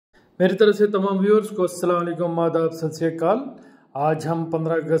मेरी तरफ से तमाम व्यूअर्स को अस्सलाम वालेकुम, आदाब, सत श्री अकाल। आज हम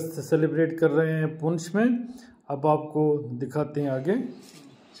 15 अगस्त सेलिब्रेट कर रहे हैं पुंछ में। अब आपको दिखाते हैं आगे।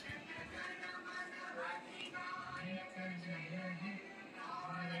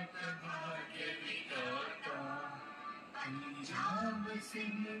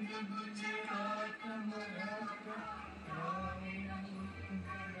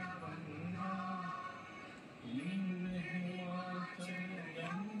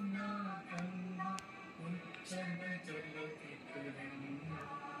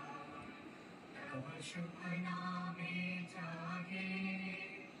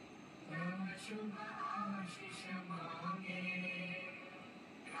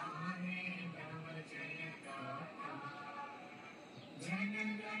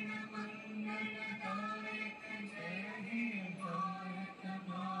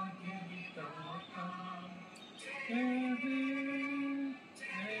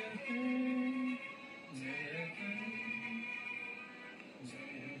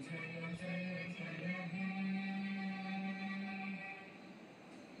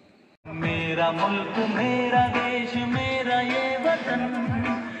 मेरा मुल्क, मेरा देश, मेरा ये वतन,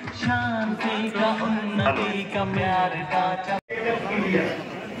 शांति का, उन्नति का, प्यार का।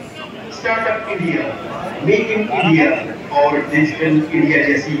 Startup India, make in India और डिजिटल इंडिया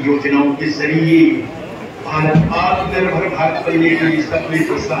जैसी योजनाओं के जरिए भारत आत्मनिर्भर भारत बनने के सपने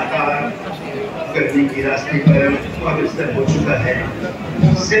को साकार करने के रास्ते पर अग्रसर हो चुका है।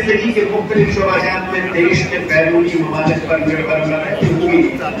 जिंदगी के मुख्तलिफ शोबाजात में देश के बैरूनी ममालिक पर निर्भर रहते हुए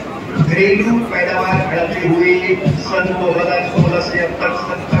घरेलू पैदावार बढ़ाते हुए सन 2016 से अब तक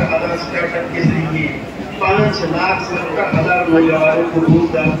 70,000 स्टार्टअप के जरिए 5,70,000 नौजवानों को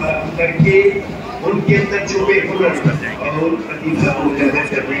रोजगार प्राप्त करके उनके अंदर छुपे हुनर और प्रतिभा को उजागर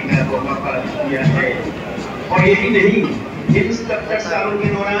करने का मौका प्राप्त किया है। और यही नहीं, इन 70 सालों के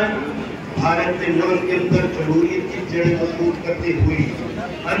दौरान भारत ने नौ के अंदर जमहूरियत की जड़ मजबूत करते हुए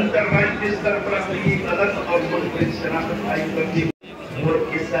अंतर्राष्ट्रीय स्तर पर अपनी अलग और मुनफरिद शनाख्त कायम करते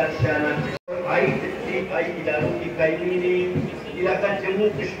के साथ इदारों की कायमी ने इलाका जम्मू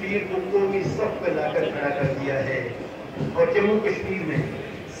कश्मीर को कौमी सफ पर लाकर खड़ा कर दिया है। और जम्मू कश्मीर में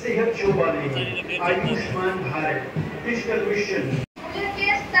सेहत शोबा में आयुष्मान भारत डिजिटल मिशन के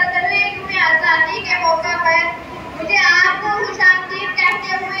 70वें में आजादी के मौका पर मुझे आपको खुशामदीद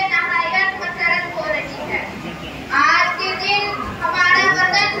कहते हुए नहायत मसरत हो रही है। आज के दिन हमारा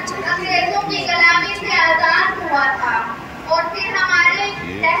वतन अंग्रेजों की गुलामी से आजाद हुआ था और फिर हमारे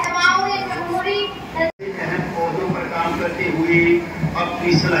रहनुमाओं ने जमहूरी अहम पौधों पर काम करते हुए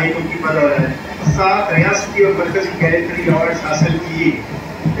अपनी सलाहियतों की बदौलत 7 रियासती और मरकजी कैटेगरी अवार्ड हासिल किए।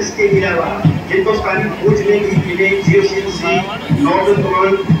 इसके अलावा हिंदुस्तानी फौज ने भी इन्हें जीओसीएनसी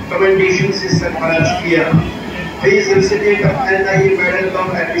नॉर्दर्न कमेंडेशन से सरफराज किया। इस recipient of NIA medal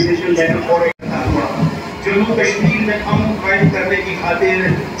of appreciation letter for हुआ। जम्मू कश्मीर में अमन कायम करने की खातिर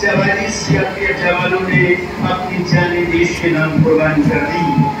 44 सीआरपीएफ जवानों ने अपनी जानें देश के नाम कुर्बान कर दी।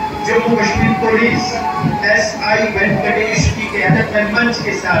 जम्मू कश्मीर पुलिस एसआई वेंकटेश की क़यादत में मंच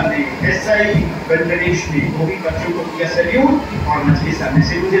के सामने एसआई वेंकटेश ने भी बच्चों को किया सैल्यूट और मंच के सामने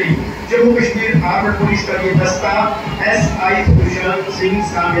से गुजरी। जम्मू कश्मीर आर्म्ड पुलिस का ये दस्ता एसआई सुशांत सिंह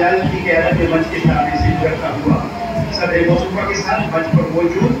साम्याल की क़यादत में मंच के सामने से गुजरता हुआ सदर मौसूफा के साथ मंच पर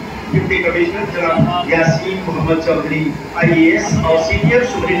मौजूद डिप्टी कमिश्नर जनाब यासीन मोहम्मद चौधरी आईएएस और senior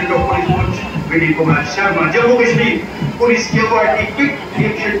superintendent of police Poonch Vinay Kumar Sharma, Jammu Kashmir police की quality quick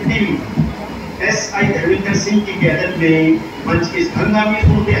reaction team SI Dharmendra Singh की क़यादत में मंच के हंगामी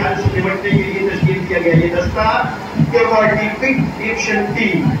सूरत हाल से निपटने के लिए तश्कील किया गया ये दस्ता quality quick reaction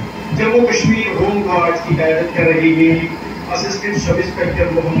team Jammu Kashmir home guards की क़यादत कर रही है। Assistant sub inspector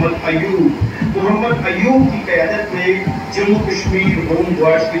Mohammad Ayub की क़यादत में जम्मू कश्मीर होम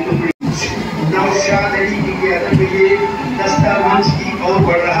गार्ड्स की टुकड़ी नौशाद अली की क़यादत में ये दस्ता मंच की ओर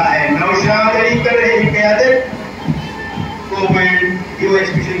बढ़ रहा है। नौशाद अली कर रहे हैं क़यादत government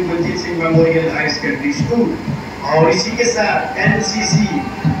specially Manjeet Singh memorial high secondary school. और इसी के साथ एनसीसी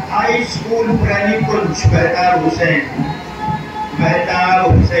हाई स्कूल पुरानी पुंछ मेहताब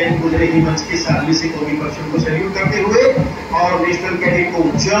हुसैन गुजरे ही मंच के सामने से कौमी पर्चम को सैल्यूट करते हुए और नेशनल कैडेट को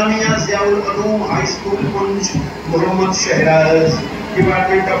Jamia Ziaul Uloom high school Poonch Mohammad Shahraj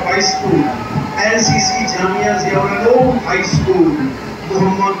department of high school NCC Jamia Ziaul Uloom high school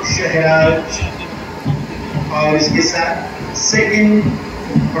Mohammad Shahraj. और इसके साथ सेकंड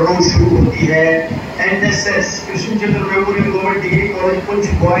रो शुरू होती है एनएसएस कृष्ण चंद्र memorial government degree college Poonch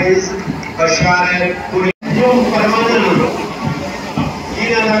boys अशार परमानंद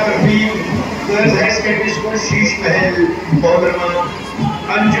शीश महल मोहतरमा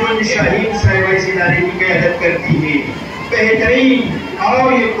अंजुमन शाहीन साहिबा इस इदारे की क़यादत करती है। बेहतरीन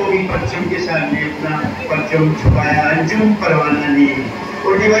और ये कौमी परचम के सामने अपना परचम छुपाया अंजुम परवाना ने।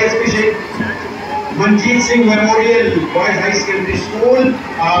 और डिवाइस पे Manjeet Singh memorial boys high secondary school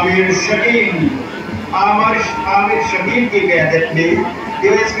Aamir Shakeel की क़यादत में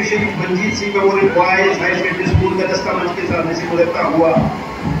डिवाइस पे Manjeet Singh memorial boys high secondary school का दस्ता मंच के सामने से गुजरता हुआ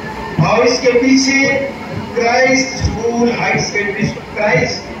और इसके पीछे Christ school high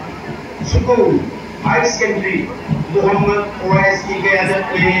secondary Mohammad Owais की क़यादत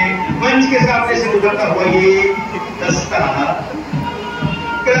में मंच के सामने से गुजरता हुआ ये दस्ता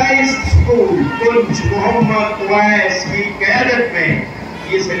Christ school Poonch Mohammad Owais की क़यादत में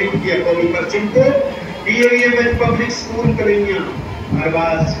ये सलीम किया कौमी परचम को। डीएवी पब्लिक स्कूल कलियां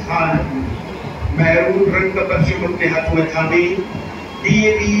अरबाज खान महरून रंग का परचम अपने हाथों में थामे।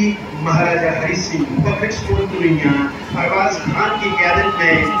 डीएवी महाराजा हरि सिंह पब्लिक स्कूल कलियां अरबाज खान की क़यादत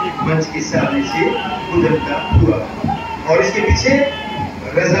में मंच के सामने से गुजरता हुआ और इसके पीछे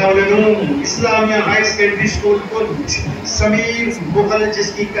रज़ाउल Islamia high secondary school Poonch Sameer Mughal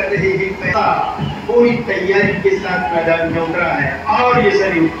जिसकी कर रहे हैं पूरी तैयारी के साथ मैदान में उतरा है और ये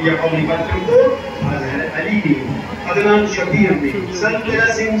सलीम किया कौमी परचम को अजहर अली ने, अदनान शबीर ने, संत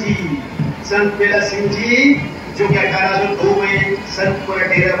बेला सिंह जी जो कि 1802 में संतपुरा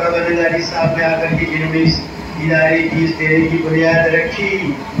डेरा बाबा नगारी साहब में आकर के जिन्होंने इस इदारे की इस डेरे की बुनियाद रखी,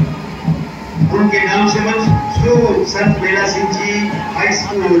 उनके नाम से मंसूब संत बेला सिंह जी हाई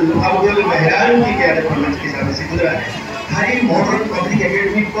स्कूल अब्दुल मेहरान की क़यादत में मंच के सामने से गुजरा है। हरी मॉडर्न पब्लिक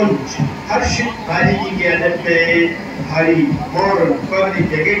एकेडमी पुंछ हर्षित भाजी की क़यादत में हरी मॉडर्न पब्लिक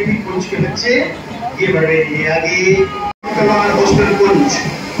एकेडमी पुंछ के बच्चे ये बढ़ रहे हैं आगे। कलवार हॉस्टल पुंछ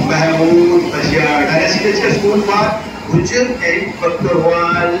महमूद बशियार डायरेक्टर का स्कूल पर गुजर एरिक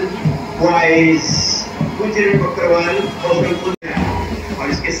बकरवाल हॉस्टल पुंछ और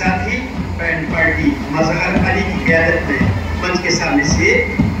इसके साथ ही बैंड पार्टी मजहर अली की क़यादत में मंच के सामने से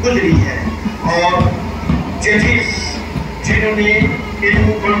गुजरी है और जजेस जिन्होंने इन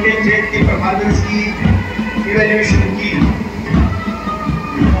कॉन्टेंजेंट की परफॉर्मेंस की इवैल्यूएशन की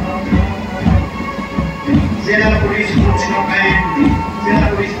जिला पुलिस पुंछ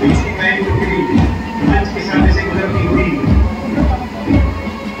की बैंड टुकड़ी मंच के सामने से गुजरती हुई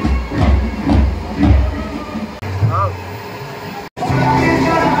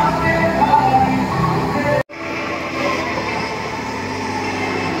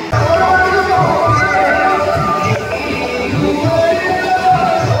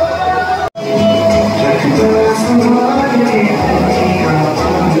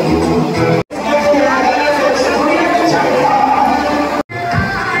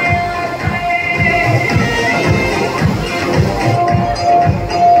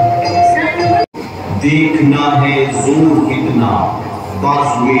देखना है जोर कितना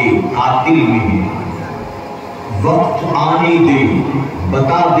बाजुए कातिल में है, वक्त आने दे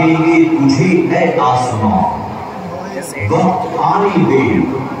बता देंगे तुझे है आसमां, वक्त आने दे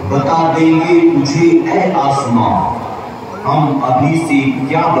बता देंगे तुझे है आसमां, हम अभी से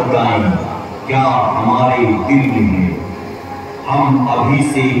क्या बताएं क्या हमारे दिल में है, हम अभी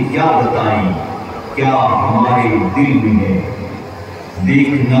से क्या बताएं क्या हमारे दिल में है।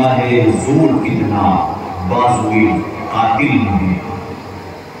 देखना है जोर कितना बाजुए कातिल में है।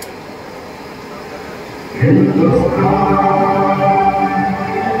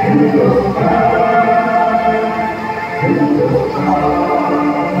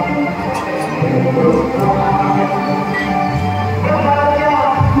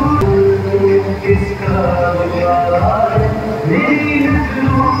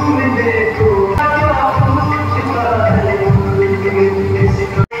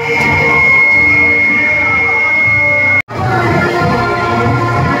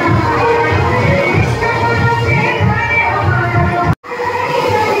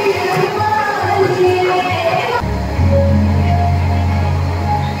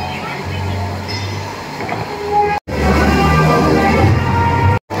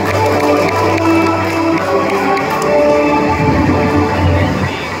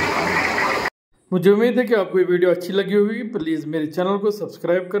 मुझे उम्मीद है कि आपको ये वीडियो अच्छी लगी होगी। प्लीज़ मेरे चैनल को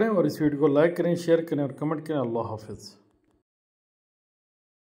सब्सक्राइब करें और इस वीडियो को लाइक करें, शेयर करें और कमेंट करें। अल्लाह हाफिज़।